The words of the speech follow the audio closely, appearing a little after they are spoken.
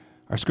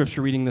Our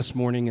scripture reading this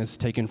morning is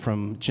taken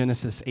from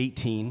Genesis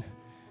 18,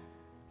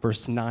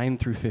 verse 9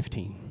 through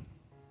 15.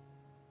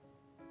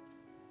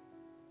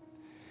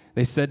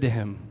 They said to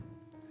him,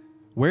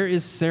 "Where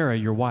is Sarah,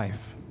 your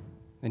wife?"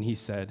 And he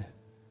said,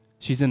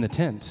 "She's in the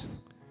tent."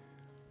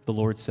 The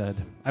Lord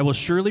said, "I will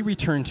surely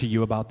return to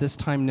you about this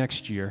time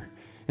next year,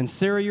 and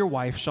Sarah, your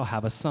wife, shall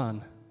have a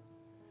son."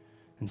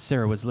 And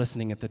Sarah was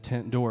listening at the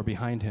tent door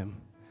behind him.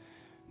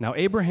 Now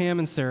Abraham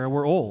and Sarah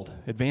were old,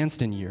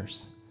 advanced in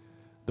years.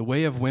 The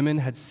way of women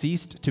had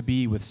ceased to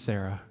be with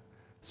Sarah.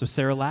 So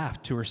Sarah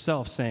laughed to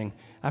herself, saying,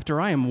 "After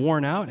I am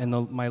worn out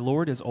and my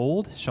Lord is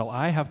old, shall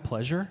I have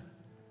pleasure?"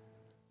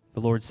 The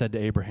Lord said to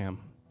Abraham,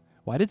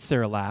 "Why did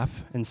Sarah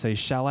laugh and say,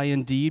 'Shall I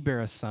indeed bear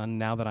a son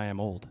now that I am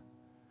old?'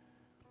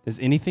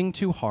 Is anything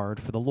too hard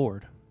for the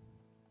Lord?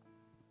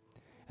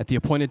 At the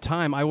appointed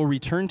time I will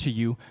return to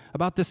you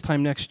about this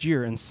time next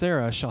year, and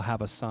Sarah shall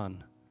have a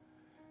son."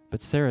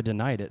 But Sarah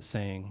denied it,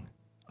 saying,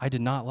 "I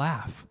did not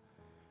laugh,"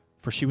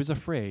 for she was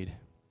afraid.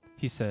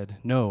 He said,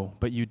 "No,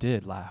 but you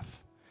did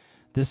laugh."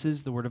 This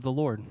is the word of the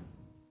Lord.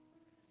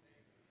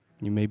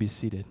 You may be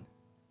seated.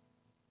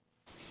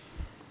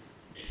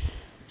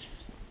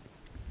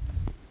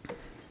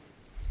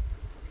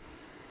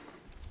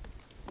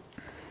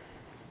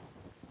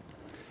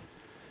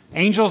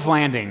 Angel's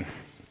Landing.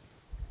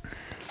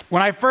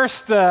 When I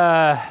first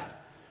saw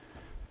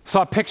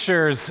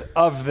pictures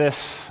of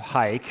this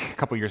hike a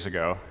couple years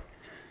ago,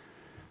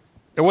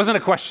 it wasn't a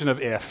question of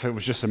if, it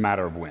was just a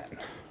matter of when.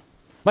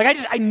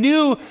 Like I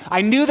knew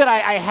that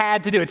I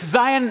had to do it. It's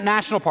Zion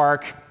National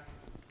Park.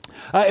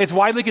 It's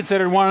widely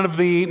considered one of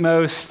the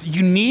most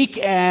unique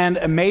and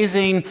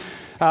amazing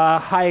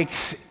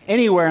hikes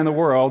anywhere in the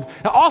world.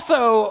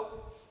 Also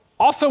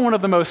one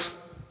of the most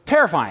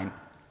terrifying.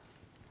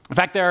 In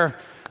fact, there are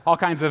all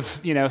kinds of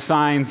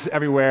signs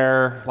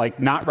everywhere, like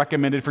not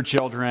recommended for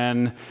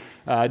children.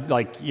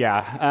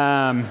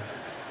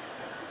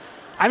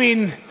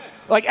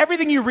 Like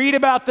everything you read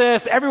about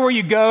this, everywhere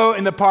you go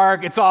in the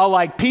park, it's all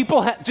like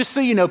just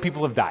so you know,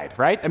 people have died,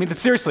 right? I mean,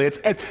 seriously,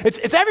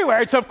 it's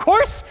everywhere. And so of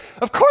course,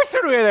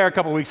 when we were there a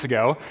couple weeks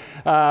ago,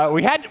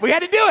 we had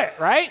to do it,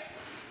 right?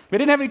 We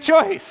didn't have any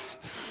choice.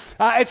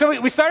 And so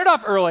we started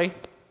off early,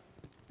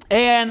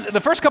 and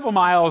the first couple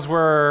miles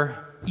were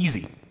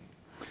easy.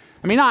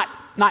 I mean,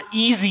 not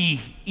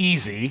easy.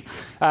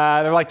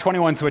 There were like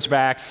 21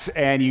 switchbacks,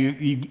 and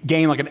you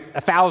gain like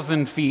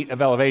 1,000 feet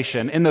of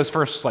elevation in those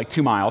first like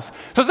 2 miles.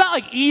 So it's not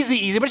like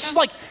easy, but it's just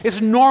like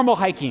it's normal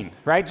hiking,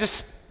 right?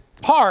 Just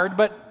hard,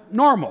 but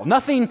normal.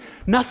 Nothing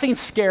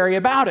scary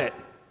about it.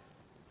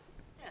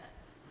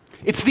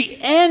 It's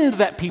the end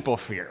that people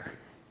fear.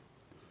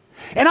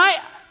 And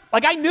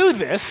I knew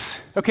this,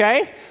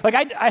 okay? Like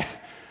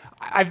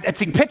I'd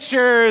seen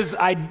pictures,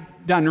 I'd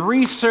done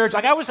research.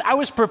 Like I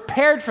was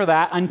prepared for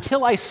that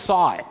until I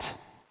saw it.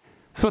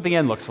 That's what the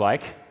end looks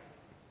like.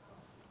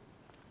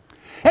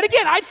 And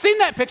again, I'd seen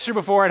that picture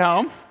before at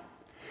home.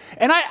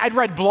 And I'd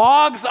read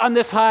blogs on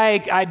this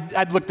hike.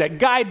 I'd looked at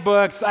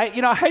guidebooks.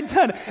 I'd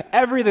done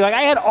everything. Like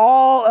I had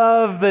all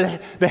of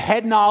the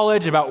head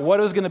knowledge about what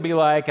it was going to be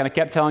like. And I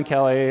kept telling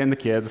Kelly and the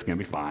kids, it's going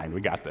to be fine.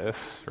 We got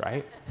this,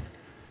 right?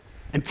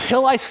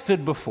 Until I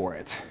stood before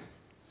it.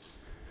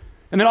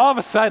 And then all of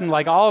a sudden,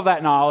 like all of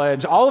that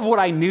knowledge, all of what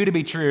I knew to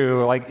be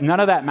true, like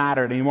none of that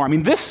mattered anymore. I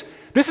mean, this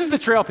is the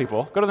trail,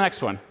 people. Go to the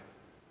next one.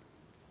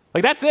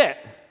 Like that's it.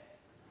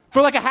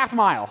 For like a half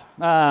mile,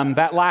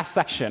 that last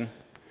section.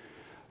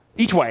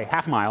 Each way,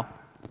 half mile.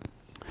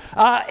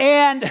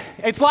 And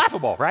it's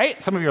laughable,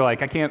 right? Some of you are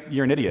like,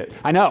 you're an idiot.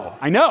 I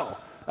know.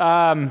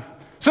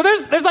 So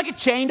there's like a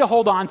chain to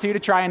hold on to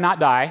try and not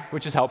die,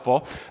 which is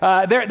helpful.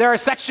 There are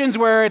sections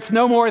where it's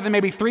no more than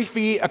maybe 3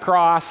 feet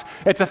across.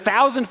 It's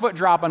 1,000-foot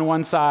drop on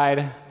one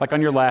side, like on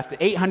your left,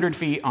 800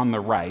 feet on the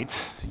right.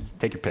 So you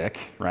take your pick,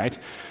 right?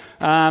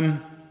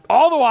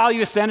 All the while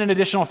you ascend an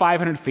additional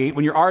 500 feet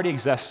when you're already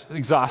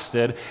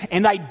exhausted.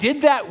 And I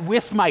did that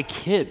with my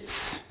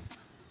kids.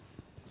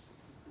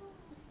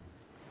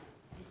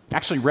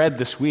 Actually read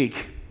this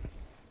week,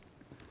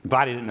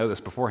 glad I didn't know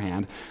this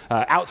beforehand,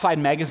 Outside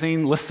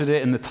Magazine listed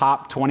it in the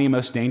top 20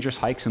 most dangerous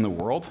hikes in the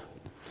world.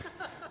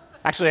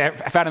 Actually,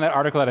 I found in that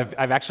article that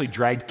I've actually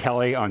dragged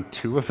Kelly on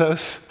 2 of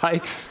those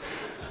hikes.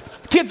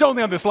 Kids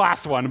only on this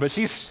last one, but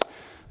she's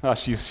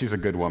a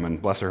good woman,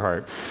 bless her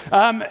heart.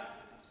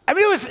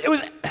 It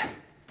was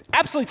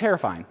absolutely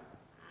terrifying.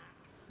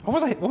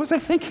 What was I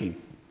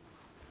thinking?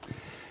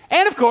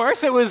 And of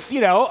course, it was,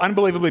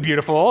 unbelievably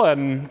beautiful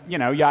and,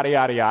 yada,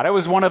 yada, yada. It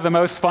was one of the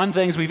most fun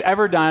things we've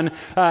ever done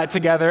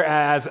together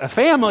as a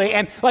family.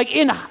 And like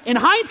in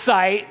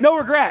hindsight, no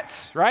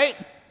regrets, right?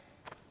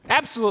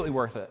 Absolutely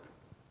worth it.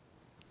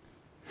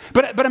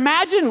 But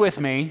imagine with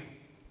me,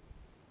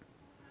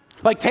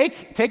 like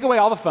take away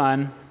all the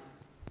fun,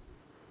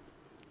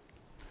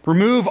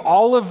 remove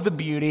all of the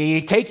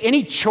beauty, take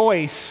any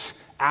choice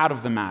out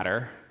of the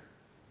matter,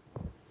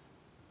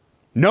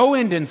 no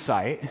end in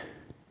sight,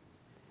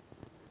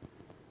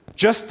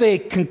 just a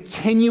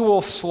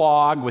continual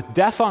slog with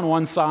death on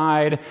one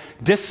side,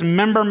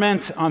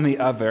 dismemberment on the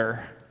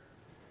other.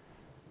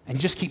 And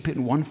you just keep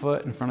putting one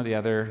foot in front of the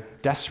other,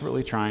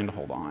 desperately trying to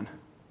hold on.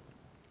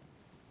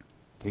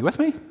 Are you with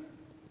me?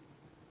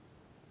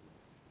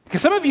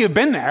 Because some of you have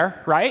been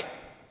there, right?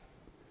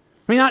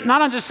 I mean,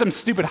 not on just some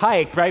stupid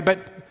hike, right?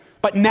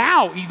 But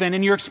now, even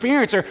in your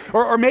experience,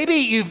 or maybe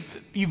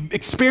you've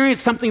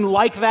experienced something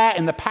like that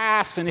in the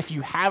past, and if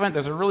you haven't,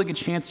 there's a really good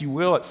chance you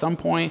will at some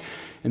point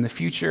in the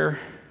future,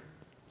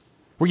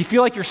 where you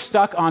feel like you're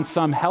stuck on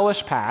some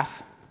hellish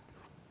path,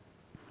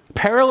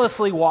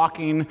 perilously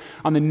walking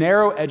on the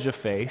narrow edge of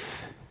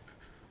faith,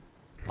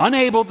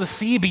 unable to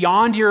see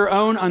beyond your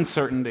own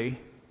uncertainty,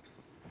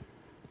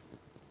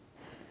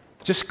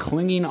 just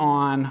clinging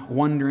on,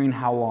 wondering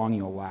how long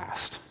you'll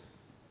last.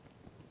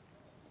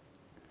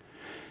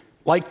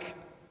 Like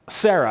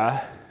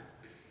Sarah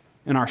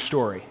in our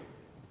story.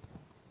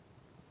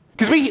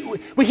 Because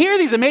we hear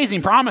these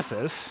amazing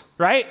promises,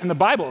 right? And the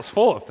Bible is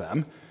full of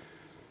them.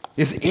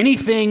 Is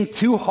anything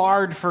too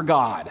hard for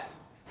God?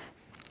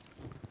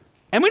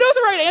 And we know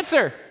the right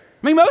answer.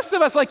 I mean, most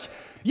of us, like,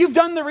 you've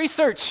done the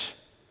research,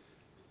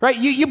 right?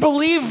 You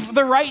believe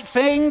the right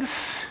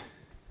things.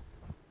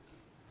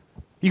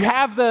 You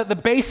have the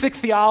basic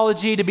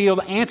theology to be able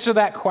to answer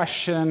that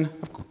question.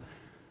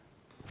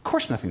 Of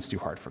course, nothing's too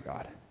hard for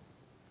God.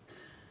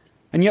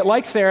 And yet,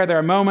 like Sarah, there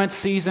are moments,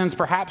 seasons,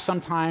 perhaps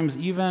sometimes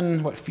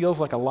even what feels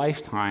like a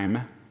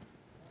lifetime,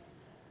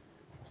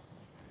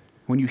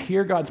 when you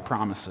hear God's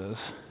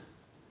promises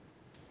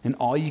and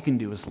all you can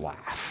do is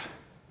laugh.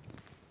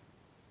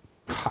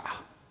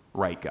 Ha,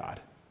 right, God.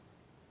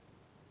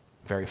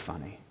 Very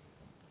funny.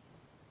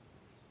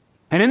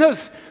 And in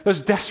those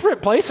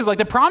desperate places, like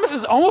the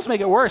promises almost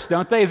make it worse,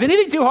 don't they? Is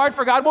anything too hard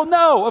for God? Well,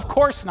 no, of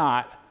course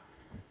not.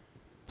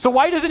 So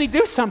why doesn't he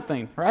do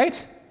something,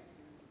 right?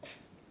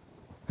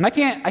 And I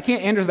can't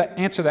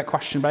answer that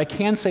question, but I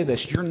can say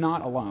this: you're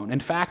not alone. In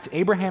fact,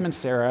 Abraham and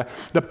Sarah,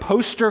 the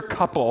poster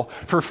couple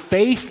for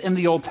faith in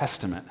the Old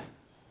Testament,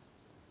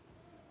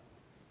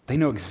 they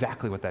know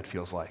exactly what that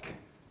feels like.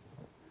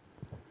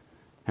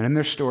 And in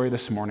their story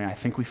this morning, I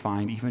think we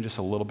find even just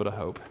a little bit of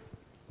hope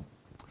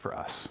for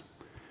us.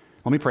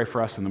 Let me pray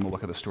for us, and then we'll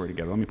look at the story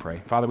together. Let me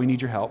pray. Father, we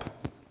need your help.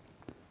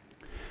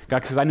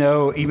 God, because I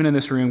know even in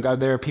this room, God,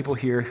 there are people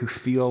here who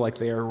feel like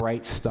they are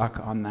right stuck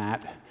on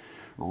that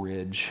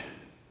ridge.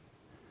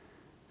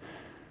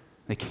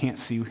 They can't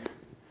see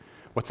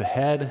what's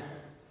ahead,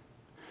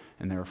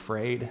 and they're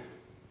afraid.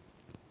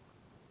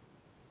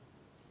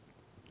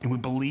 And we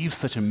believe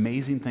such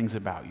amazing things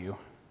about you.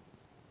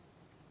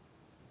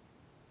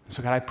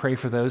 So God, I pray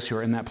for those who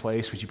are in that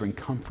place. Would you bring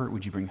comfort?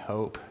 Would you bring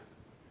hope?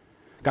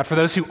 God, for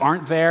those who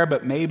aren't there,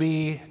 but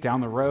maybe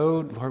down the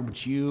road, Lord,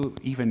 would you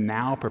even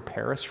now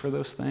prepare us for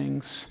those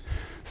things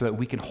so that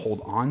we can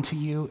hold on to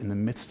you in the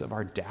midst of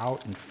our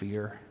doubt and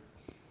fear?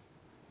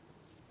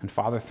 And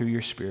Father, through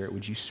your Spirit,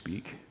 would you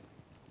speak?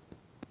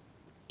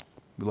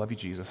 We love you,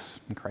 Jesus.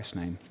 In Christ's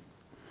name,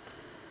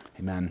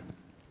 amen.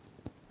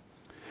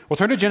 We'll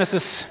turn to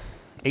Genesis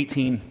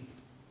 18.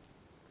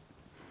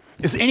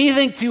 Is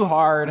anything too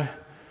hard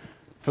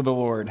for the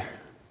Lord?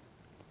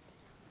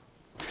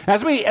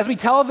 As we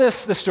tell this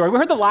story, we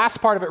heard the last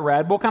part of it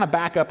read. We'll kind of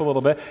back up a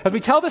little bit. As we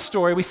tell this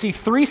story, we see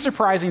three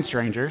surprising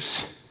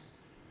strangers,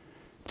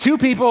 two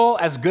people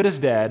as good as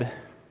dead,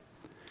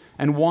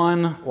 and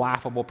one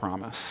laughable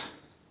promise.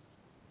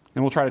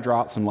 And we'll try to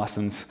draw out some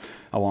lessons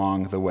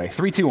along the way.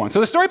 3, 2, 1.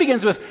 So the story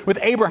begins with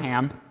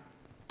Abraham,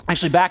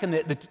 actually back in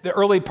the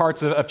early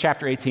parts of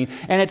chapter 18,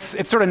 and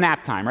it's sort of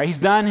nap time, right? He's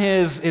done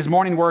his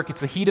morning work.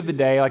 It's the heat of the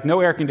day, like no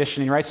air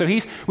conditioning, right? So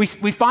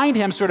we find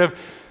him sort of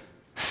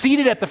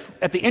seated at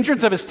the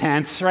entrance of his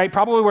tent, right?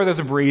 Probably where there's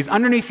a breeze,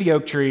 underneath the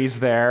oak trees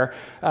there,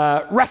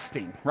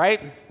 resting,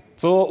 right?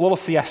 It's a little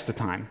siesta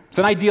time. It's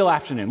an ideal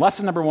afternoon.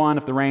 Lesson number 1,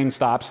 if the rain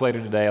stops later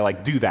today,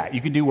 like do that.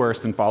 You could do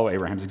worse than follow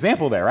Abraham's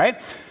example there,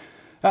 right?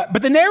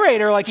 But the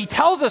narrator, like he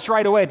tells us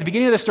right away at the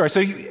beginning of the story. So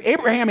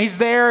Abraham, he's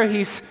there,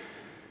 he's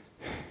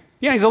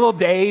a little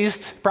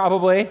dazed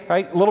probably,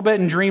 right? A little bit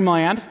in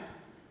dreamland.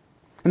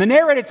 And the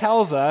narrator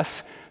tells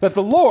us that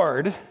the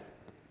Lord,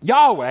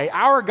 Yahweh,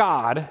 our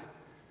God,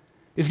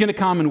 is going to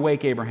come and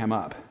wake Abraham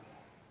up.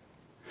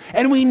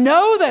 And we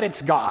know that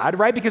it's God,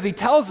 right? Because he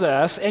tells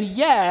us, and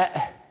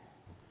yet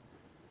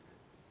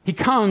he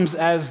comes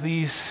as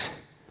these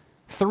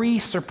 3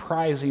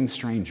 surprising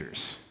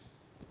strangers.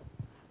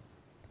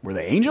 Were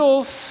they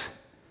angels?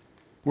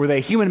 Were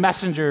they human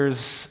messengers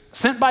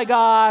sent by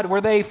God?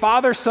 Were they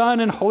Father, Son,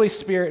 and Holy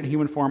Spirit in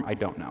human form? I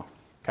don't know,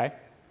 okay?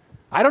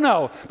 I don't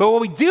know. But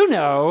what we do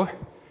know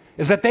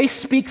is that they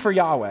speak for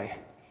Yahweh.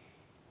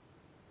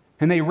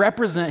 And they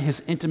represent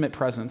his intimate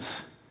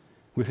presence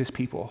with his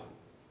people.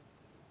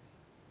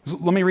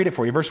 Let me read it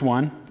for you. Verse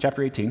 1,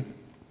 chapter 18.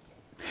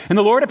 And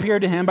the Lord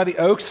appeared to him by the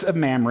oaks of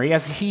Mamre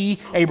as he,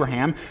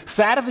 Abraham,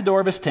 sat at the door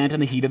of his tent in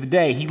the heat of the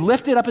day. He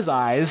lifted up his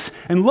eyes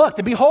and looked,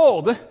 and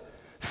behold,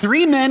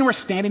 3 men were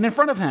standing in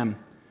front of him.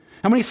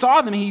 And when he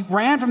saw them, he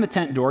ran from the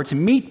tent door to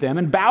meet them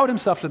and bowed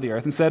himself to the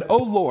earth and said, O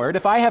Lord,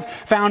 if I have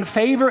found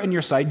favor in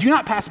your sight, do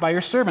not pass by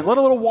your servant. Let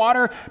a little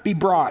water be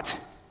brought.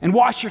 and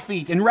wash your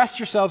feet and rest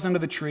yourselves under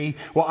the tree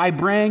while I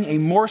bring a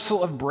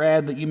morsel of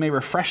bread that you may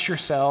refresh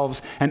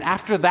yourselves, and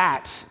after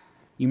that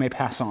you may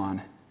pass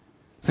on,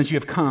 since you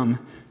have come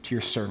to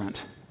your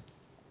servant."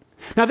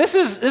 Now, this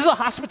is a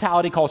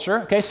hospitality culture,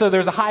 okay? So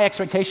there's a high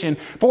expectation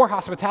for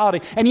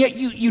hospitality, and yet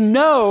you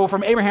know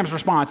from Abraham's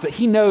response that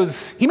he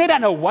may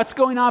not know what's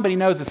going on, but he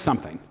knows it's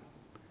something.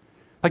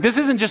 Like, this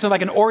isn't just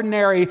like an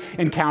ordinary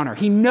encounter.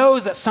 He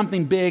knows that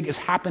something big is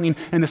happening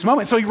in this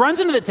moment. So he runs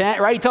into the tent,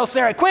 right? He tells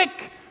Sarah,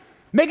 "Quick,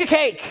 make a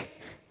cake."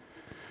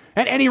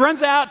 And he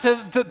runs out to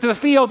the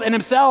field and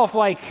himself,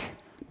 like,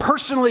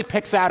 personally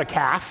picks out a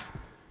calf,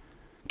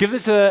 gives it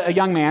to a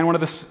young man, one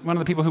of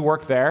the people who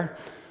worked there,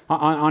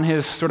 on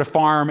his sort of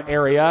farm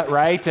area,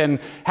 right? And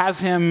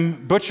has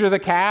him butcher the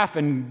calf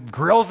and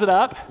grills it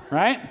up,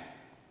 right?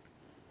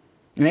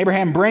 And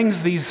Abraham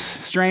brings these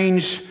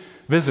strange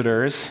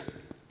visitors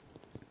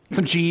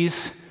some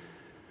cheese,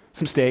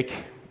 some steak,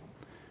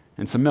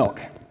 and some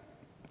milk.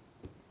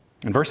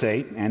 In verse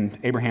 8, "And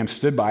Abraham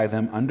stood by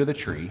them under the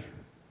tree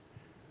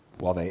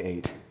while they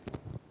ate."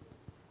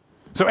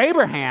 So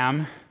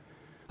Abraham,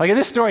 like in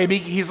this story,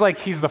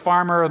 he's the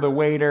farmer, the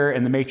waiter,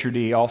 and the maitre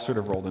d' all sort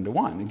of rolled into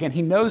one. Again,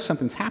 he knows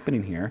something's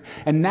happening here.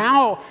 And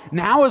now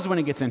is when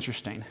it gets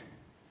interesting.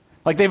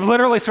 Like, they've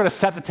literally sort of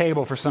set the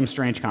table for some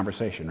strange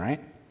conversation,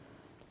 right?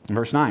 In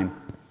verse 9,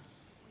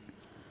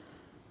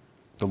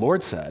 "The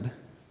Lord said,"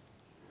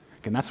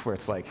 and that's where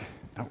it's like,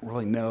 I don't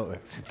really know.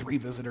 It's 3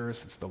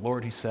 visitors. It's the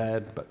Lord who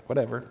said, but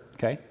whatever,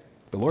 okay?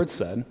 "The Lord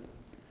said,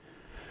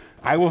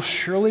 I will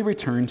surely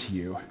return to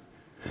you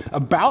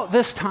about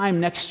this time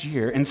next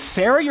year, and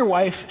Sarah your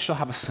wife shall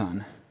have a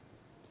son."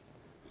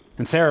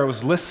 And Sarah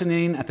was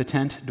listening at the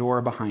tent door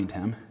behind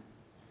him.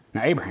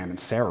 Now Abraham and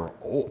Sarah are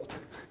old,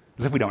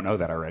 as if we don't know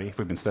that already, if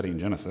we've been studying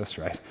Genesis,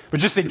 right? But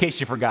just in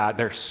case you forgot,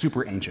 they're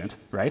super ancient,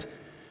 right?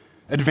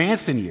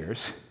 Advanced in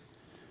years.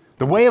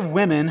 The way of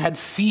women had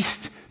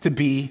ceased to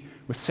be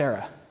with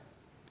Sarah.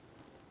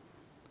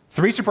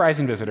 3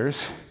 surprising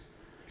visitors,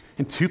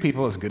 and 2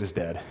 people as good as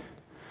dead.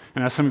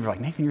 And now some of you are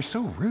like, "Nathan, you're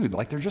so rude.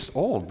 Like, they're just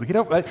old."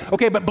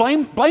 Okay, but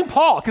blame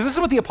Paul, because this is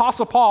what the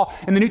Apostle Paul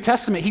in the New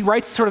Testament, he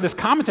writes sort of this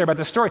commentary about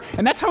this story,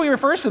 and that's how he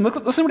refers to them.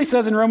 Listen to what he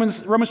says in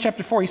Romans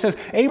chapter 4. He says,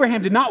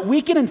 "Abraham did not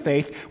weaken in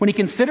faith when he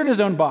considered his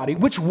own body,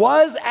 which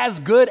was as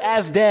good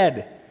as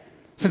dead,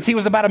 since he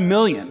was about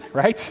 1,000,000,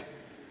 right?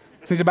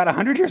 Since he's about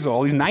 100 years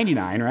old, he's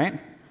 99, right?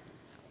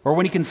 Or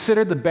when he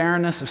considered the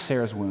barrenness of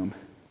Sarah's womb."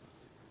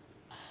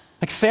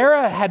 Like,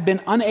 Sarah had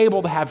been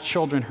unable to have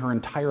children her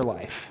entire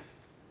life.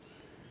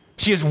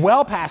 She is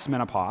well past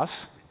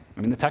menopause.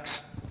 I mean, the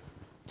text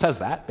says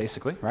that,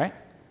 basically, right?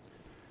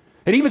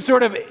 It even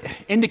sort of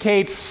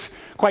indicates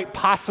quite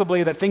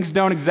possibly that things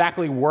don't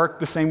exactly work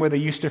the same way they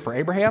used to for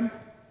Abraham.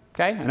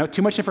 Okay? I know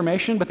too much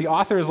information, but the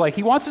author is like,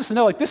 he wants us to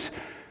know, like, this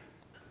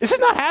is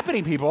not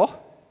happening, people.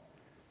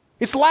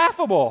 It's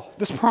laughable,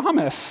 this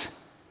promise.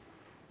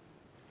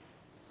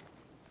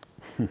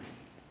 And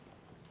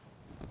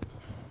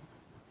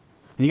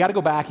you got to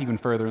go back even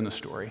further in the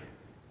story.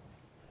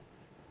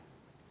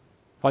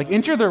 Like,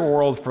 enter their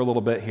world for a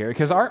little bit here,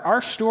 because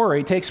our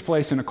story takes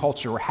place in a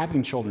culture where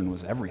having children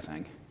was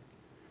everything.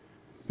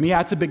 I mean,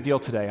 yeah, it's a big deal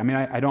today. I mean,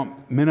 I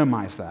don't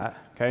minimize that,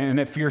 okay? And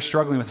if you're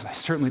struggling with this, I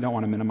certainly don't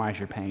want to minimize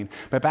your pain.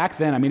 But back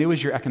then, I mean, it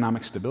was your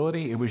economic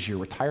stability, it was your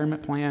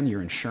retirement plan,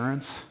 your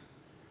insurance.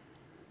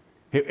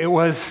 It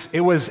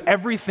was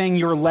everything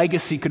your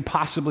legacy could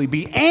possibly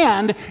be,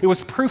 and it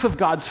was proof of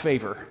God's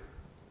favor,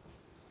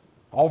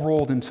 all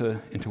rolled into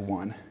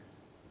one.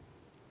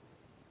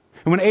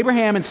 And when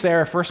Abraham and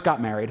Sarah first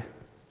got married,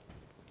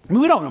 I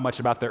mean, we don't know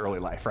much about their early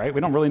life, right? We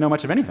don't really know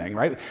much of anything,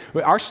 right?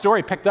 Our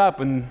story picked up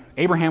when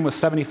Abraham was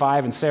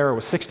 75 and Sarah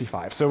was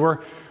 65. So we're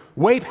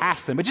way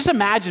past them. But just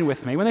imagine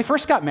with me, when they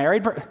first got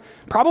married,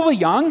 probably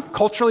young,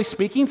 culturally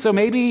speaking. So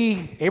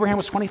maybe Abraham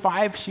was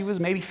 25, she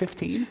was maybe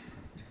 15.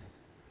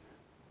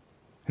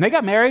 And they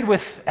got married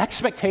with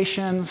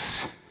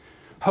expectations,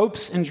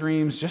 hopes, and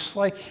dreams, just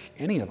like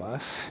any of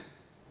us.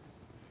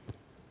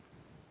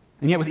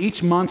 And yet with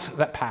each month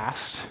that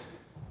passed,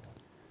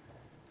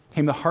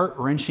 came the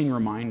heart-wrenching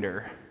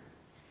reminder,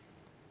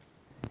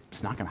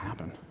 it's not going to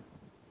happen.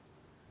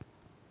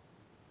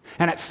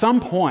 And at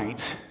some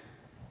point,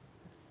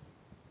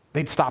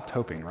 they'd stopped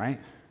hoping, right?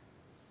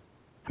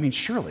 I mean,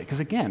 surely, because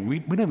again, we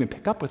don't even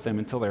pick up with them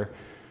until they're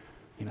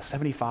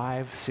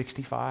 75,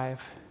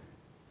 65.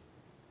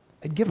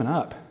 They'd given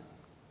up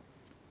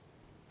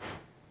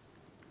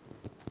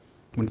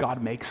when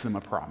God makes them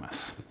a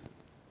promise.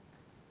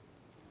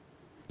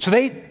 So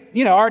they,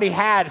 already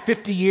had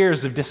 50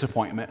 years of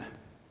disappointment.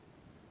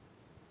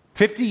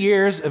 50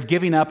 years of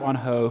giving up on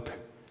hope,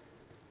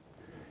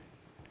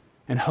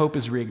 and hope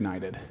is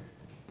reignited.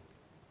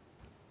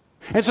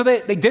 And so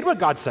they did what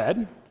God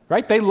said,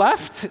 right? They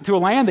left to a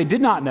land they did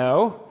not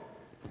know,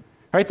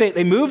 right?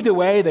 They moved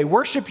away, they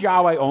worshiped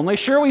Yahweh only.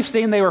 Sure, we've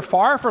seen they were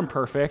far from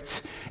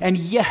perfect, and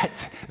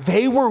yet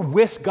they were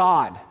with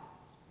God.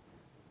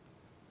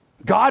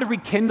 God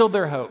rekindled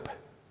their hope.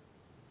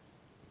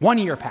 1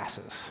 year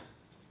passes.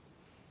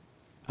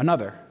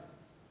 Another.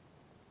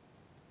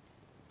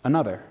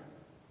 another.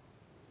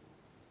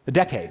 A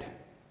decade.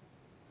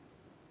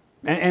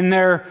 And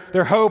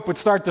their hope would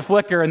start to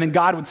flicker, and then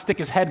God would stick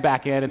his head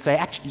back in and say,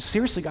 actually,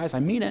 seriously, guys, I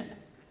mean it.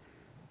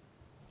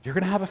 You're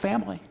going to have a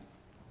family.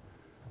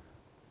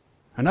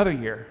 Another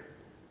year.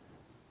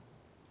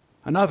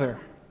 Another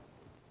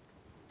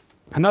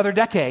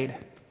decade.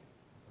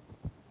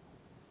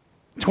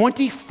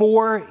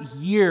 24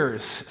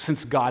 years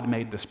since God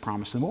made this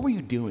promise. And what were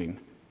you doing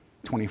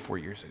 24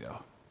 years ago?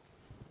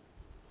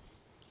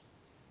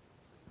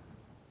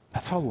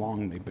 That's how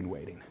long they've been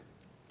waiting.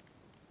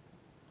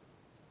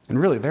 And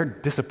really, their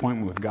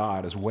disappointment with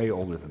God is way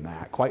older than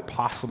that. Quite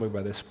possibly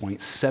by this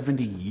point,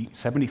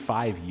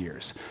 75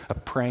 years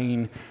of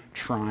praying,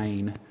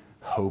 trying,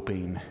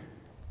 hoping,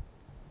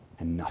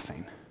 and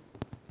nothing.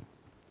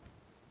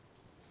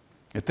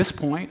 At this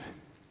point,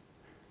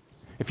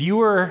 if you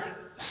were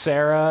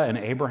Sarah and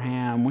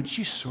Abraham, wouldn't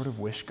you sort of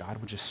wish God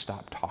would just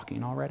stop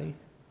talking already?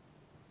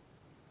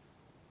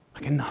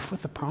 Like, enough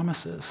with the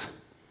promises.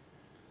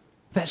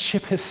 That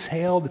ship has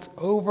sailed, it's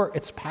over,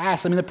 it's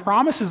past. I mean, the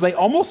promises, they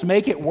almost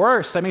make it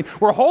worse. I mean,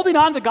 we're holding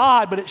on to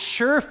God, but it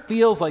sure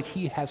feels like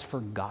he has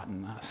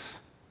forgotten us.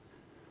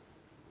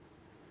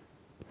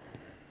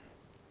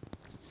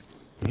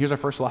 And here's our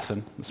first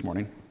lesson this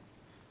morning.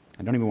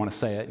 I don't even want to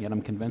say it, yet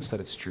I'm convinced that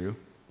it's true.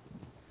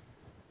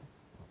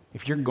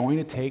 If you're going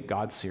to take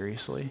God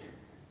seriously,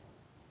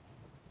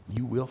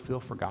 you will feel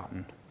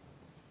forgotten.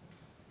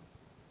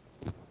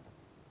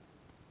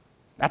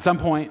 At some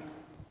point,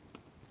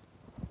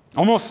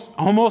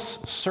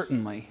 almost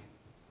certainly,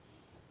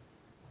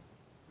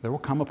 there will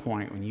come a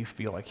point when you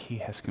feel like he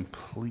has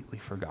completely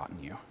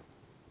forgotten you.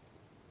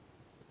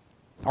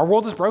 Our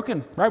world is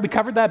broken, right? We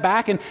covered that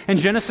back in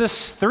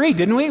Genesis 3,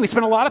 didn't we? We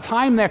spent a lot of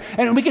time there.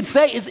 And we could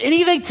say, is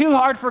anything too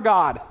hard for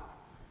God?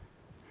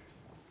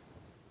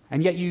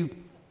 And yet you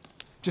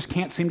just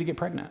can't seem to get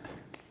pregnant,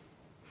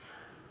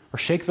 or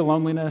shake the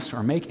loneliness,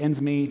 or make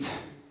ends meet.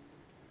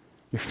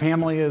 Your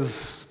family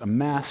is a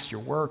mess.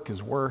 Your work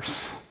is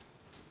worse.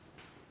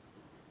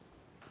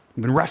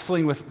 You've been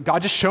wrestling with,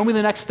 God, just show me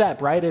the next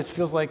step, right? It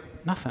feels like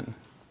nothing.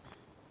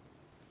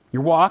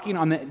 You're walking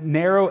on the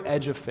narrow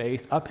edge of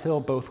faith, uphill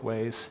both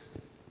ways,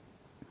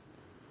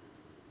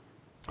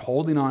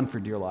 holding on for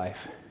dear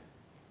life.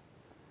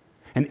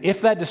 And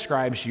if that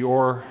describes you,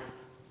 or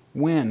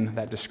when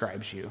that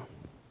describes you,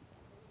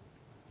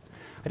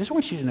 I just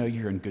want you to know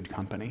you're in good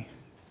company.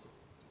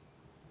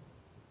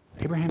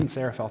 Abraham and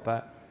Sarah felt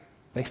that.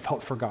 They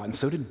felt forgotten.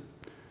 So did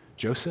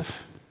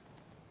Joseph,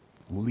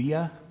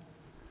 Leah,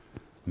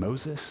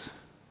 Moses,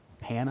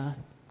 Hannah,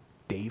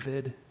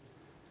 David,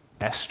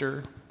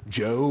 Esther,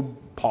 Job,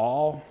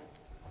 Paul,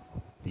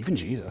 even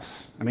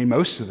Jesus. I mean,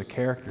 most of the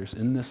characters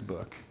in this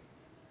book,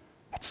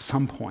 at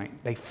some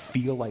point, they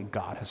feel like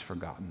God has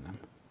forgotten them.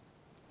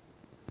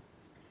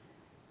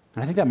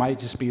 And I think that might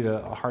just be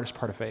the hardest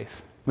part of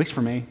faith, at least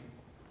for me.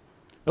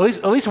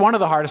 At least one of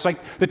the hardest,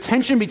 like the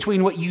tension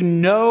between what you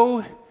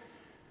know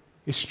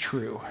is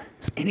true.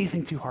 Is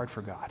anything too hard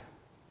for God?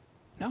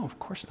 No, of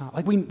course not.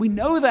 Like we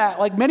know that.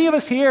 Like many of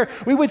us here,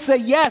 we would say,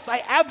 yes,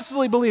 I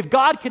absolutely believe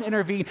God can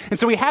intervene. And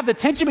so we have the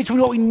tension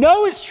between what we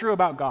know is true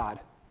about God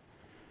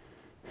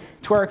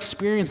to our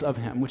experience of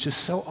him, which is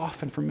so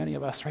often for many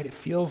of us, right? It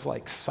feels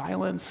like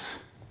silence,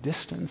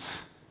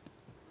 distance,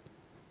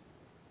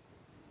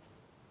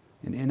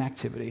 and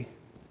inactivity.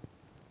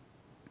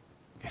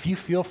 If you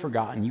feel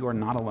forgotten, you are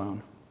not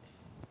alone.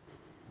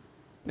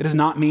 It does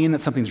not mean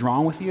that something's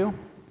wrong with you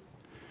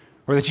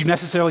or that you've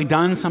necessarily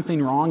done something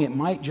wrong. It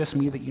might just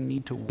mean that you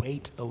need to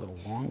wait a little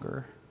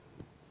longer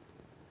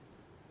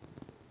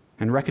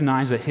and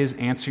recognize that his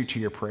answer to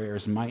your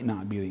prayers might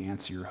not be the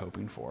answer you're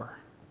hoping for.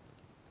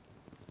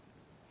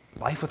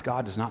 Life with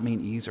God does not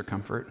mean ease or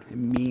comfort. It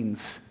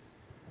means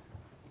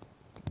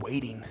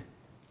waiting.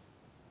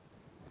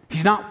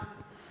 He's not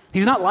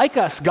like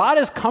us. God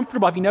is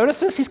comfortable. Have you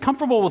noticed this? He's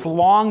comfortable with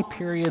long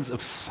periods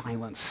of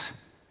silence.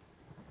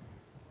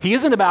 He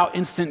isn't about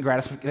instant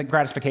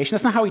gratification.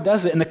 That's not how he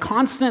does it. And the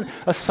constant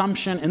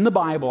assumption in the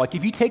Bible, like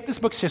if you take this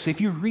book seriously, if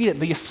you read it,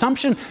 the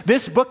assumption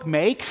this book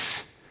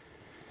makes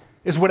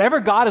is whatever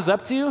God is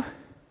up to,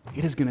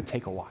 it is going to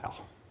take a while.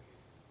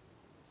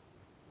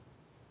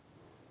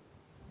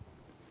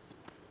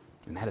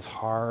 And that is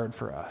hard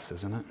for us,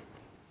 isn't it?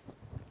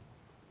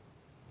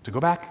 So go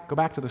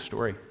back to the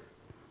story.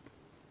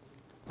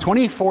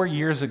 24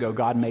 years ago,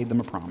 God made them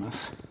a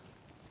promise.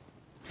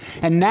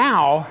 And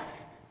now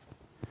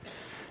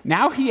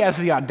he has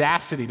the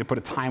audacity to put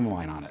a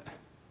timeline on it.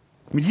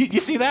 I mean, you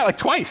see that? Like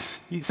twice.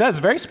 He says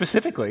very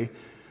specifically,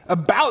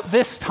 about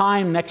this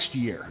time next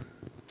year.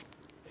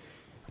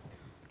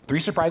 3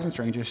 surprising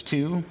strangers,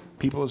 2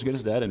 people as good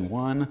as dead, and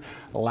 1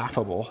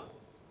 laughable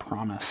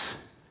promise.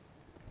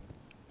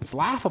 It's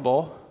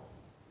laughable,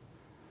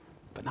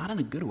 but not in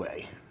a good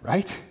way,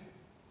 right?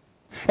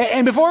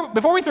 And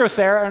before we throw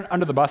Sarah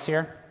under the bus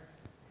here,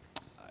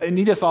 I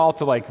need us all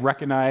to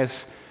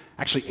recognize,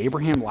 actually,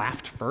 Abraham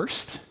laughed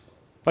first.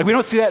 Like, we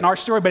don't see that in our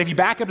story, but if you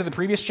back up to the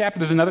previous chapter,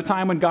 there's another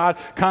time when God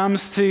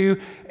comes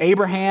to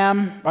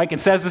Abraham, like, and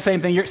says the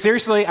same thing.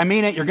 Seriously, I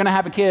mean it, you're going to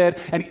have a kid.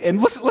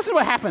 And listen to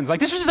what happens. Like,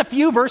 this was just a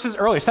few verses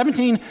earlier,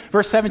 17,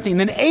 verse 17.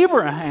 Then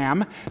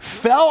Abraham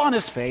fell on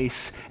his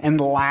face and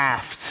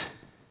laughed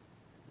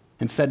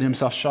and said to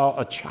himself, shall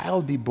a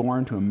child be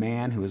born to a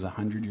man who is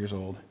 100 years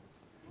old?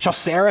 Shall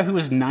Sarah, who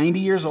is 90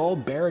 years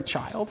old, bear a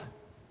child?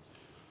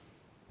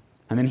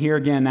 And then here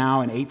again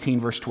now in 18,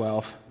 verse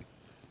 12,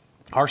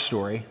 our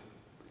story.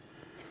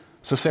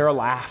 So Sarah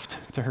laughed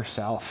to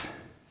herself,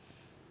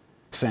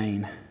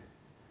 saying,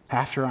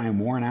 after I am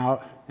worn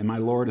out and my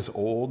Lord is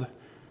old,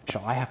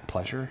 shall I have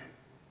pleasure?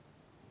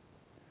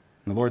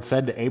 And the Lord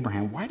said to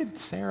Abraham, why did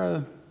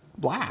Sarah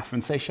laugh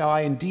and say, shall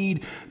I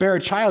indeed bear a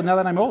child now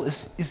that I'm old?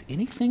 Is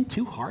anything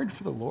too hard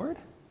for the Lord?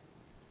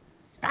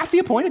 At the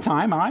appointed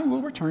time, I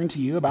will return to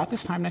you about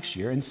this time next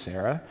year, and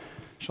Sarah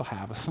shall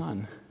have a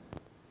son.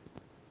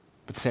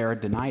 But Sarah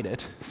denied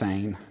it,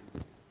 saying,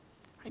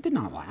 I did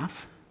not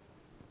laugh,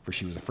 for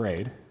she was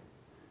afraid. And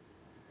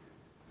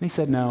he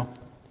said, no,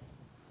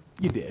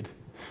 you did.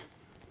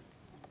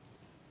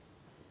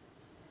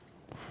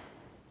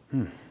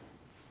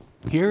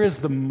 Here is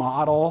the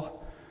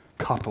model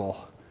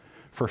couple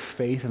for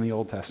faith in the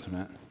Old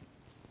Testament.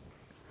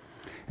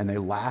 And they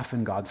laugh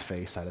in God's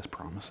face at his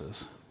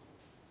promises.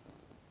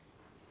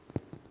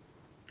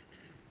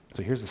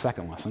 So here's the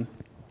second lesson.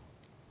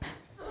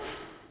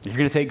 If you're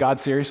going to take God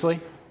seriously,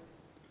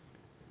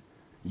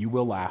 you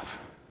will laugh,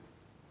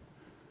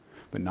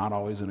 but not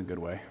always in a good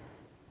way.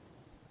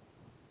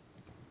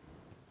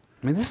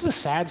 I mean, this is a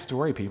sad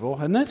story, people,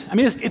 isn't it? I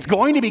mean, it's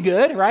going to be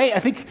good, right? I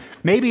think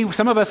maybe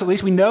some of us, at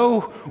least, we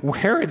know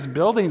where it's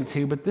building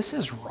to, but this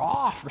is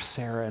raw for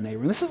Sarah and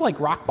Abram. This is like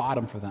rock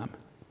bottom for them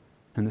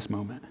in this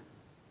moment.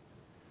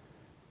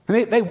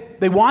 And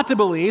they want to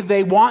believe.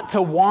 They want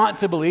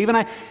to believe. And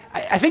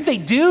I think they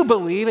do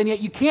believe, and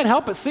yet you can't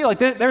help but see, like,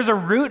 there's a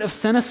root of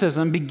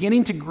cynicism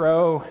beginning to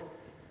grow.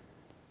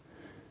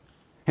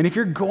 And if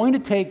you're going to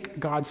take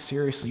God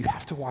seriously, you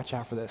have to watch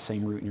out for that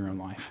same root in your own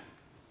life.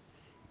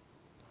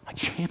 Like,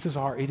 chances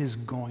are it is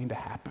going to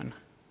happen.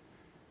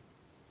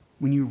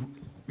 When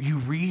you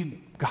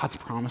read God's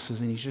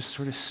promises and you just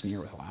sort of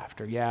sneer with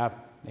laughter. Yeah,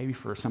 maybe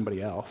for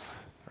somebody else,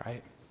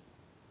 right?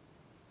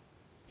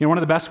 You know, one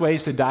of the best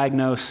ways to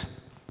diagnose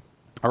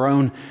our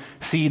own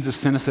seeds of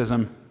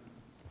cynicism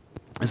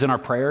is in our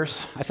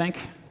prayers, I think,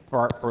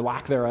 or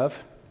lack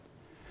thereof.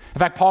 In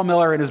fact, Paul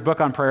Miller, in his book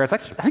on prayer, I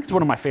think it's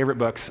one of my favorite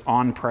books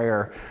on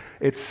prayer.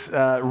 It's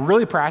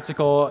really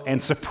practical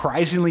and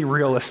surprisingly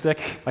realistic.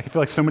 Like, I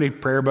feel like so many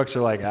prayer books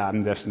are like,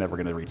 I'm just never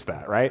going to reach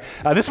that, right?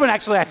 This one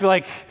actually, I feel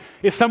like,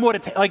 is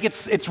somewhat, like,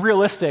 it's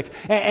realistic.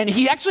 And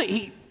he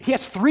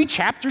has 3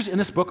 chapters in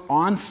this book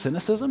on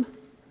cynicism,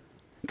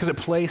 because it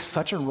plays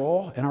such a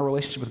role in our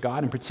relationship with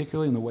God, and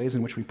particularly in the ways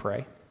in which we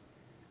pray.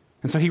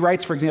 And so he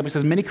writes, for example, he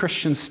says, many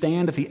Christians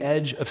stand at the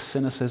edge of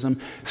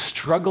cynicism,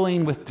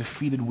 struggling with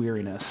defeated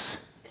weariness.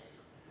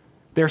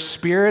 Their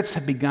spirits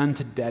have begun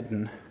to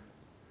deaden,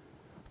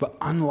 but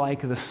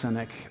unlike the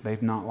cynic,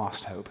 they've not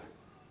lost hope.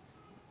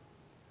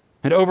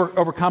 And to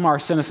overcome our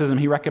cynicism,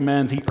 he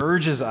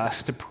urges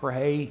us to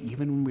pray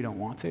even when we don't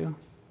want to.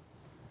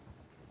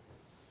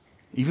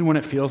 Even when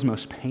it feels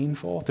most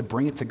painful, to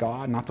bring it to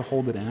God, not to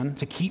hold it in,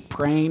 to keep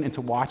praying and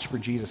to watch for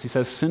Jesus. He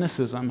says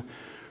cynicism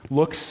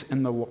looks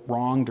in the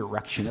wrong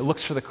direction. It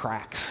looks for the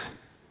cracks.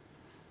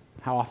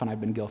 How often I've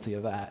been guilty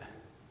of that.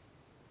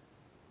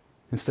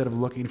 Instead of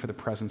looking for the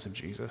presence of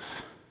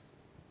Jesus.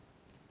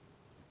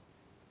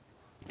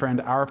 Friend,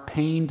 our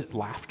pained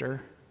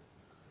laughter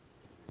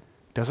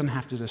doesn't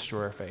have to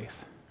destroy our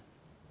faith,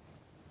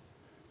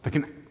 but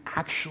can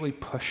actually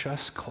push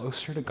us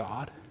closer to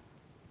God.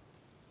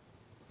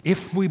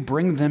 If we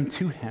bring them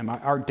to him,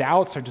 our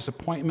doubts, our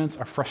disappointments,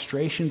 our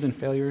frustrations and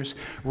failures,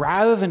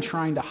 rather than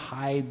trying to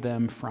hide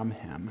them from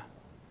him,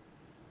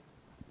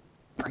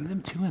 bring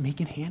them to him. He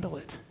can handle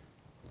it.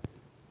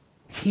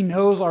 He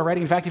knows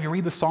already. In fact, if you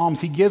read the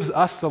Psalms, he gives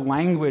us the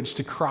language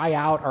to cry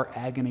out our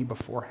agony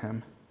before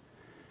him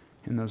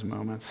in those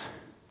moments.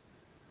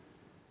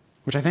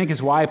 Which I think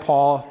is why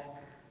Paul,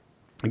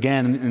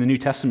 again, in the New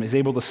Testament, is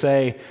able to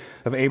say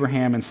of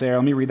Abraham and Sarah.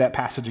 Let me read that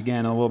passage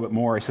again a little bit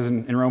more. He says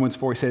in Romans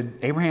 4, he said,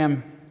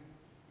 Abraham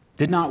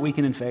did not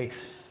weaken in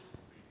faith.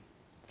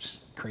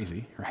 Just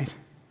crazy, right?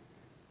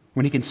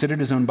 When he considered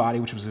his own body,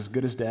 which was as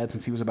good as dead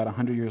since he was about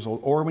 100 years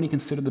old, or when he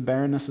considered the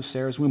barrenness of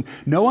Sarah's womb,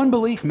 no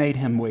unbelief made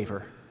him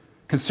waver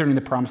concerning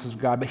the promises of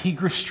God, but he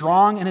grew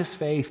strong in his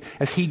faith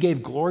as he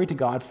gave glory to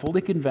God,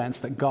 fully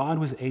convinced that God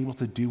was able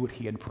to do what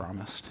he had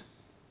promised.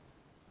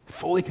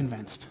 Fully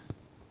convinced.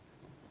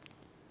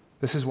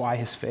 This is why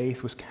his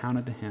faith was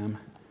counted to him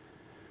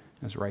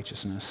as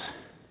righteousness.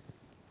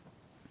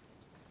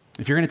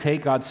 If you're going to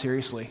take God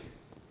seriously,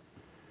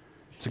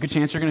 there's a good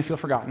chance you're going to feel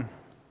forgotten.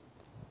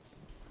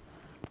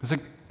 There's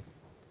a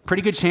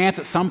pretty good chance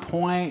at some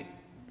point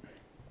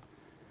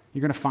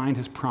you're going to find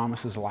his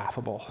promises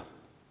laughable.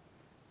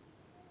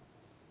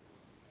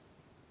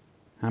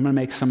 I'm going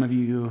to make some of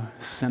you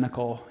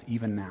cynical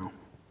even now.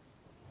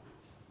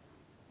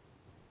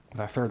 with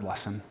our third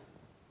lesson.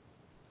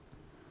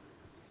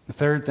 The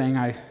third thing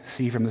I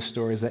see from this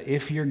story is that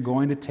if you're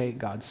going to take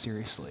God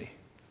seriously,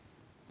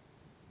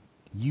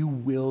 you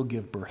will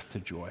give birth to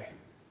joy.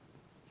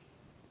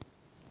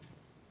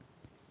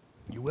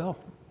 You will.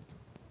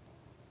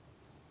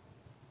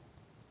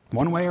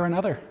 One way or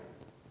another.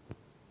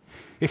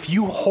 If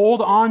you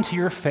hold on to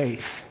your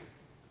faith,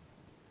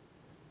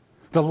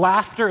 the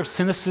laughter of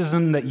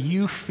cynicism that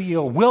you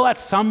feel will at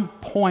some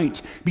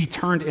point be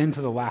turned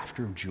into the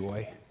laughter of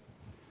joy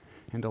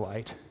and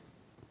delight.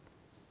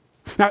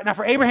 Now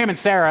for Abraham and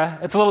Sarah,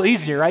 it's a little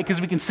easier, right? Because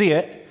we can see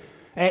it.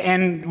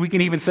 And we can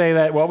even say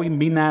that, well, we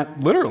mean that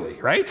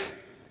literally, right?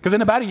 Because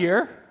in about a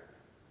year,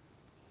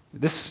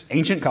 this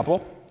ancient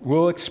couple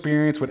will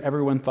experience what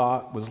everyone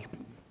thought was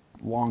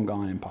long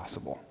gone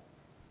impossible,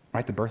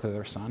 right? The birth of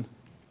their son.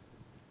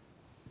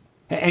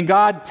 And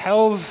God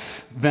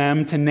tells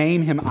them to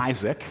name him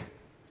Isaac,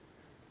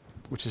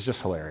 which is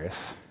just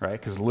hilarious, right?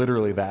 Because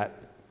literally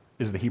that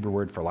is the Hebrew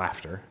word for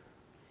laughter.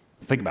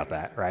 Think about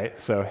that,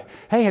 right? So,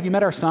 hey, have you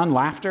met our son,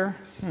 Laughter?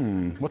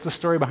 What's the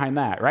story behind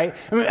that, right?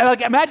 I mean,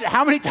 like, imagine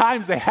how many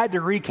times they had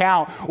to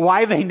recount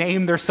why they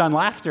named their son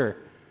Laughter.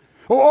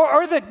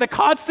 Or the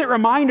constant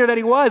reminder that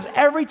he was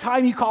every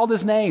time you called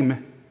his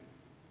name.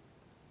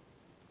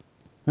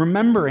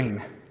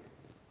 Remembering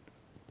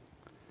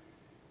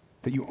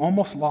that you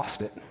almost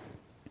lost it,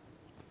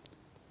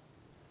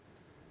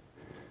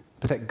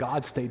 but that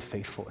God stayed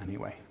faithful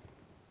anyway.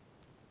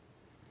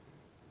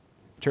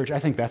 Church, I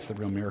think that's the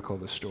real miracle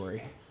of the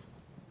story.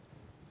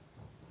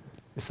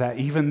 Is that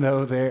even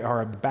though they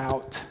are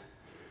about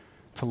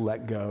to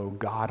let go,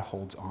 God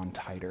holds on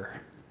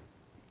tighter.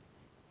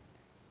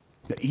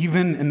 That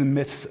even in the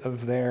midst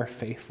of their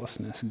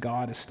faithlessness,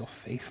 God is still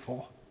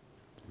faithful.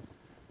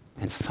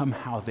 And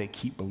somehow they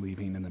keep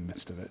believing in the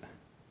midst of it.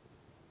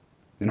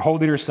 And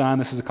holding her son,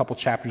 this is a couple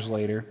chapters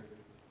later,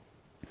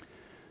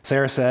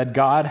 Sarah said,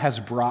 God has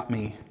brought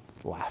me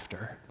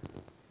laughter.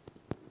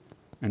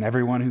 And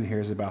everyone who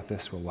hears about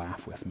this will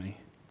laugh with me.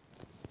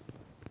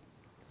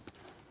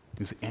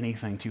 Is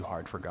anything too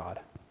hard for God?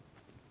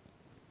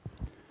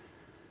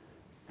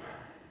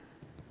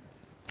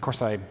 Of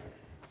course, I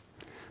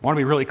want to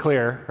be really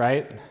clear,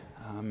 right?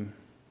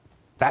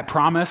 That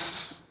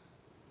promise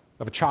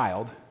of a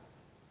child,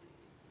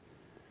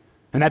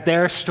 and that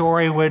their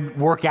story would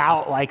work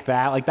out like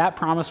that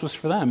promise was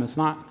for them. It's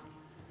not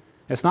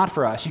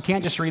for us. You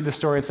can't just read the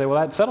story and say, well,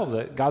 that settles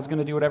it. God's going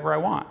to do whatever I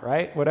want,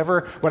 right?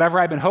 Whatever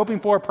I've been hoping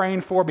for,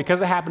 praying for,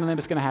 because it happened to them,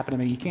 it's going to happen to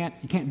me. You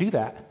can't do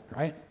that,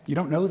 right? You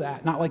don't know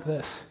that, not like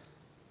this.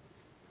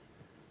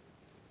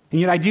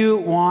 And yet I do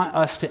want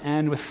us to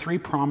end with 3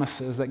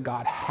 promises that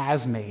God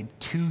has made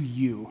to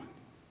you.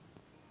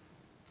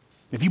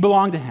 If you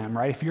belong to him,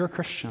 right? If you're a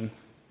Christian,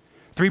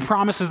 3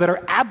 promises that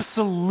are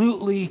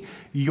absolutely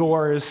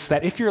yours,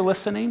 that if you're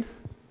listening,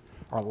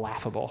 are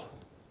laughable.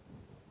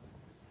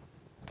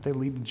 They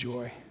lead to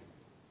joy.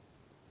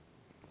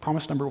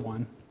 Promise number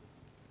 1.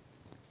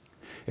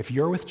 If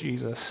you're with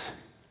Jesus,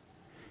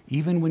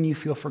 even when you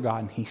feel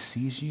forgotten, he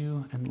sees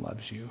you and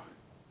loves you.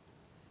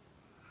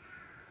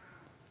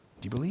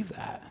 Do you believe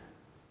that?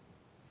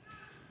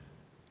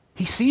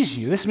 He sees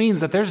you. This means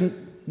that there's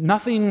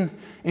nothing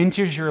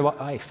enters your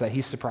life that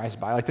he's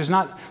surprised by. Like there's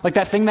not, like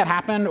that thing that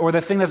happened or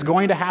the thing that's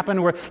going to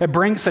happen where that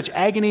brings such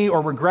agony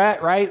or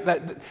regret, right?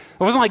 That it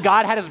wasn't like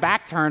God had his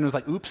back turned and was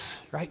like, oops,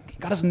 right?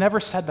 God has never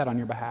said that on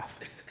your behalf.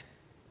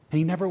 And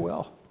he never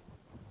will.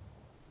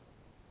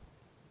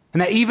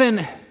 And that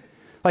even,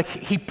 like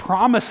he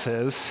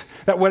promises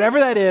that whatever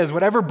that is,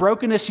 whatever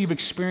brokenness you've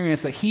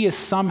experienced, that he is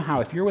somehow,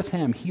 if you're with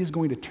him, he is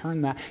going to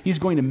turn that, he's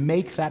going to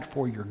make that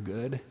for your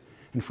good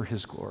and for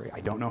his glory.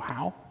 I don't know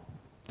how.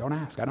 Don't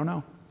ask. I don't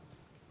know.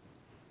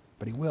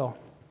 But he will.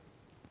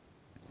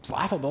 It's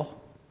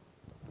laughable.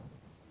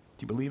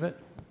 Do you believe it?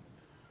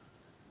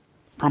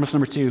 Promise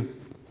number 2.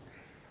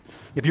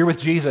 If you're with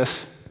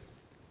Jesus,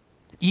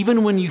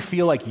 even when you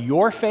feel like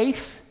your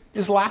faith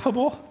is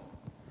laughable,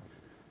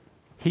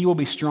 he will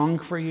be strong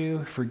for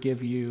you,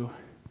 forgive you,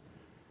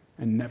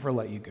 and never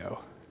let you go.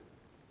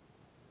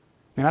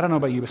 And I don't know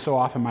about you, but so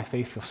often my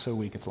faith feels so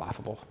weak, it's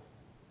laughable.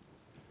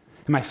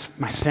 And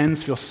my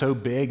sins feel so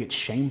big, it's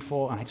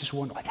shameful, and I just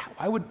wonder, like,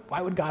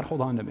 why would God hold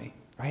on to me,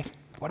 right?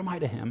 What am I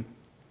to him?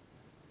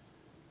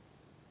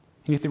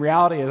 And yet the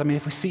reality is, I mean,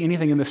 if we see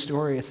anything in this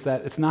story, it's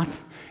that it's not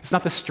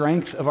the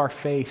strength of our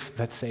faith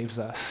that saves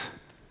us,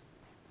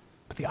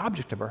 but the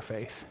object of our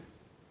faith.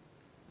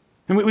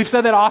 And we've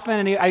said that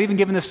often, and I've even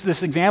given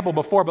this example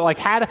before, but like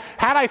had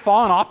I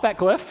fallen off that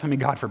cliff, I mean,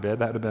 God forbid,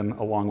 that would have been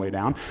a long way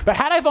down, but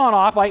had I fallen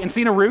off and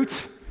seen a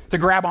root to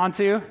grab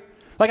onto,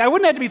 like I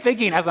wouldn't have to be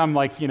thinking as I'm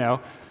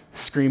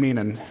screaming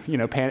and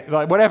panic,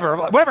 like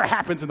whatever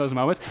happens in those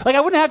moments. Like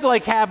I wouldn't have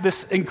to have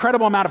this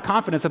incredible amount of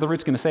confidence that the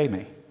root's going to save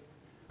me.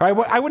 Right?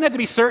 I wouldn't have to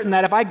be certain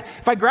that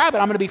if I grab it,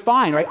 I'm going to be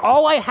fine. Right?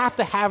 All I have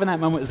to have in that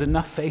moment is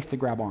enough faith to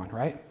grab on.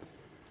 Right?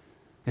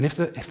 And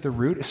if the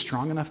root is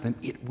strong enough, then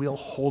it will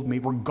hold me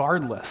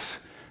regardless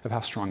of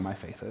how strong my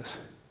faith is.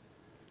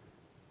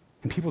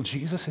 And people,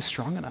 Jesus is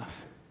strong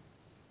enough.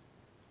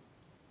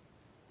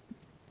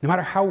 No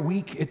matter how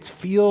weak it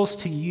feels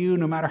to you,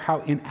 no matter how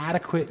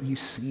inadequate you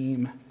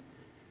seem,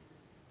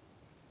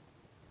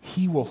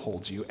 he will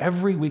hold you.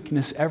 Every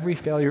weakness, every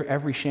failure,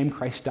 every shame,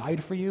 Christ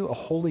died for you. A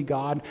holy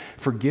God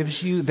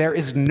forgives you. There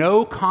is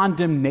no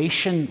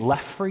condemnation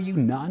left for you,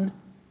 none,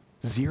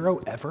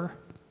 zero ever.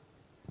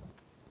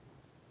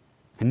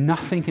 And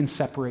nothing can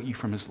separate you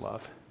from his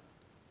love.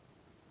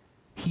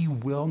 He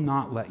will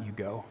not let you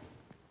go.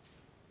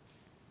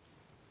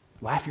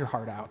 Laugh your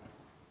heart out.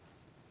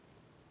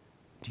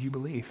 Do you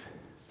believe?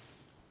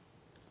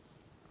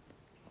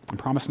 And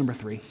promise number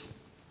 3.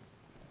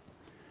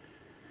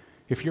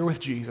 If you're with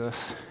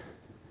Jesus,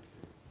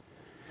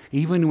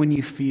 even when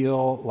you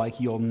feel like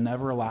you'll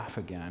never laugh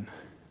again,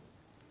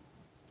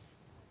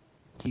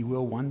 he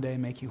will one day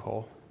make you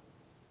whole,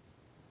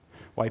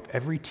 wipe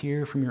every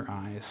tear from your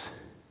eyes,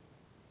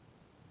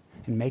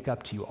 and make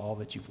up to you all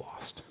that you've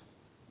lost.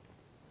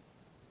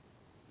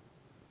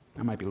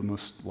 That might be the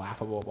most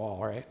laughable of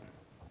all, right?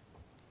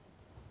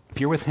 If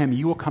you're with him,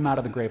 you will come out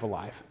of the grave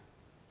alive,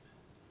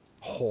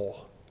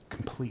 whole,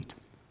 complete,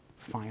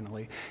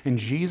 finally. And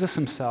Jesus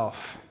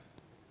himself,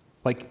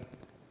 like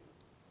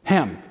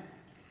him,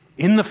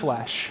 in the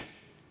flesh,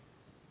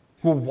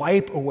 will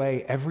wipe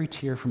away every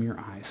tear from your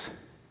eyes.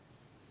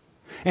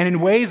 And in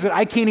ways that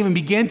I can't even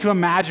begin to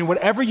imagine,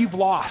 whatever you've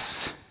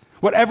lost,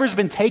 whatever's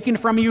been taken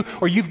from you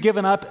or you've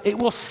given up, it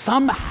will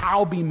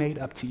somehow be made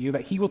up to you,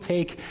 that he will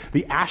take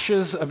the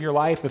ashes of your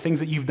life, the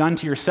things that you've done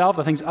to yourself,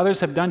 the things others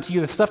have done to you,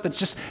 the stuff that's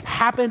just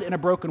happened in a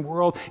broken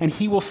world, and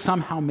he will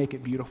somehow make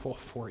it beautiful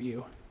for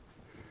you.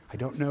 I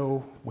don't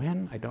know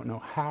when, I don't know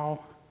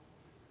how,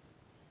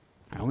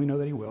 I only know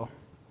that he will.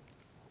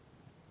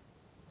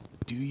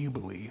 Do you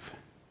believe?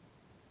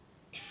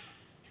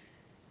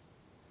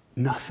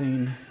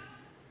 Nothing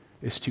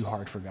is too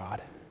hard for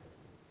God.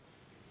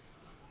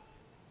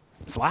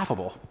 It's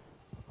laughable,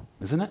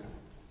 isn't it?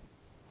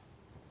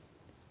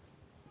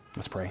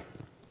 Let's pray.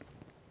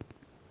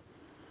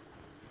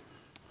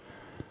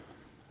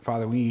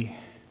 Father, we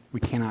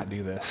cannot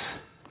do this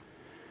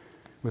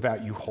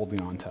without you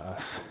holding on to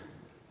us.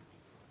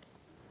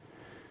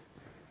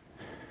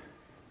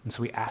 And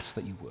so we ask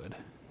that you would.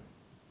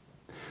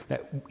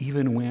 That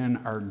even when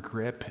our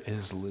grip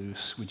is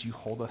loose, would you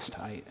hold us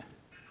tight?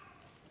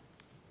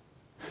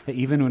 That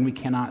even when we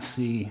cannot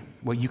see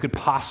what you could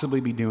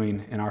possibly be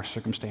doing in our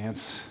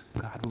circumstance,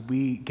 God, would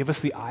we give us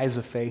the eyes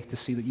of faith to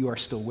see that you are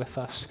still with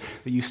us,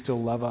 that you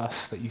still love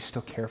us, that you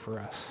still care for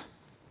us,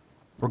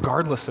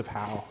 regardless of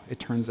how it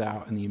turns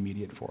out in the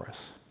immediate for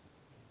us.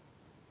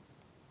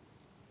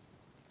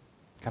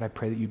 God, I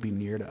pray that you'd be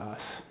near to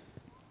us.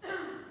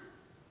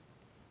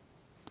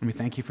 And we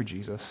thank you for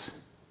Jesus,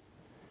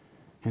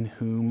 in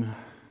whom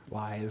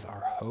lies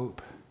our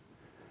hope,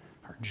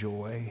 our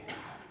joy,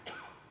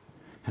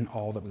 and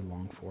all that we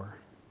long for.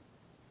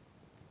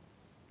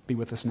 Be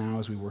with us now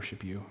as we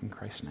worship you. In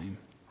Christ's name,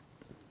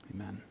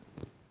 amen.